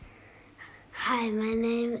Hi, my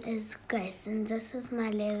name is Grace, and this is my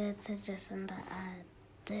letter to Jacinda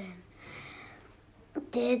Ardern.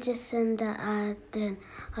 Dear Jacinda Ardern,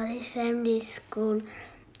 Holy Family School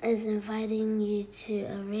is inviting you to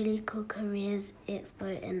a really cool Careers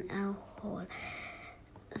Expo in our hall.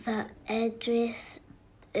 The address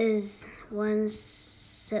is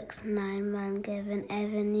 169 Mungavin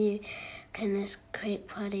Avenue, Canis Creek,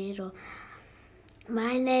 Pariro.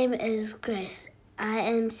 My name is Grace. I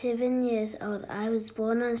am 7 years old. I was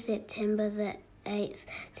born on September the 8th,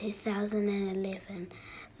 2011.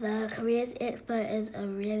 The Careers Expo is a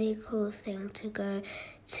really cool thing to go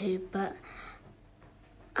to, but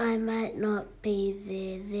I might not be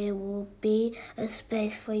there. There will be a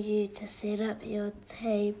space for you to set up your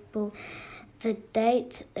table. The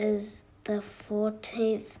date is the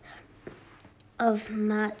 14th of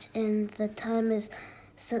March and the time is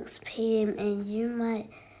 6 p.m. and you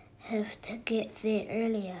might have to get there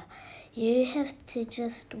earlier. You have to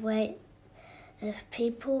just wait. If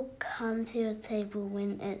people come to your table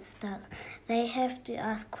when it starts, they have to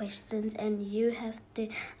ask questions and you have to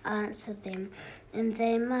answer them. And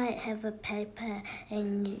they might have a paper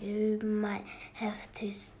and you might have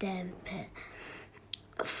to stamp it.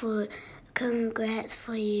 Congrats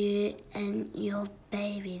for you and your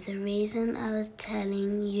baby. The reason I was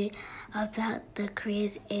telling you about the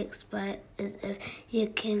Careers Expo is if you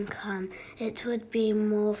can come. It would be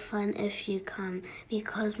more fun if you come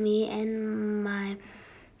because me and my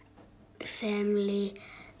family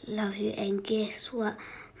love you. And guess what?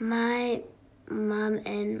 My mum,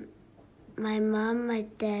 my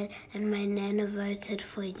dad, and my nana voted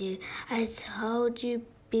for you. I told you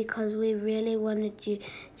because we really wanted you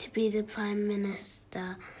to be the Prime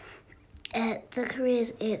Minister. At the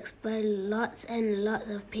Careers Expo, lots and lots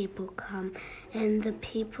of people come, and the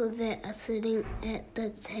people that are sitting at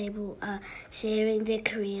the table are sharing their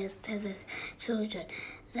careers to the children.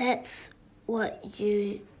 That's what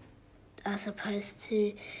you are supposed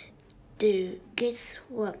to do. Guess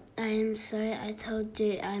what? I am sorry I told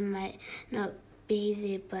you I might not be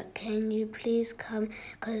there, but can you please come?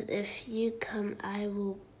 Because if you come, I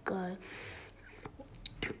will go.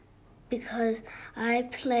 Because I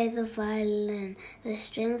play the violin. The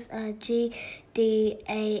strings are G, D,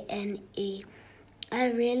 A, and E. I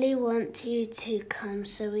really want you to come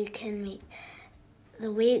so we can meet.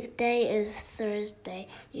 The weekday is Thursday.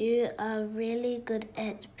 You are really good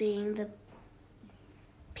at being the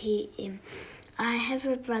PM. I have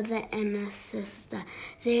a brother and a sister.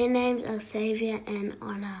 Their names are Xavier and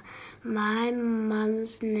Honor. My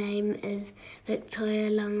mum's name is Victoria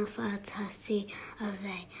Langawhatasi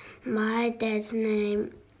Avei. My dad's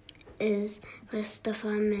name is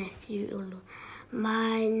Christopher Matthew Ulu.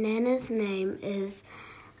 My nana's name is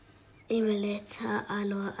Imeleta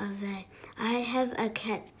Aloha Avei. I have a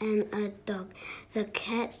cat and a dog. The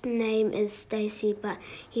cat's name is Stacy, but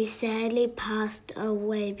he sadly passed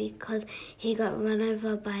away because he got run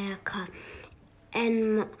over by a car.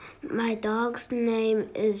 And my dog's name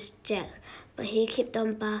is Jack, but he kept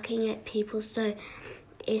on barking at people, so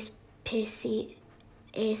SPCA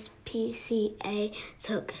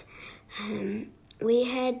took him. We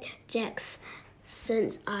had Jacks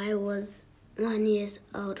since I was 1 year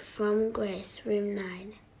old. From Grace, room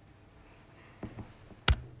 9.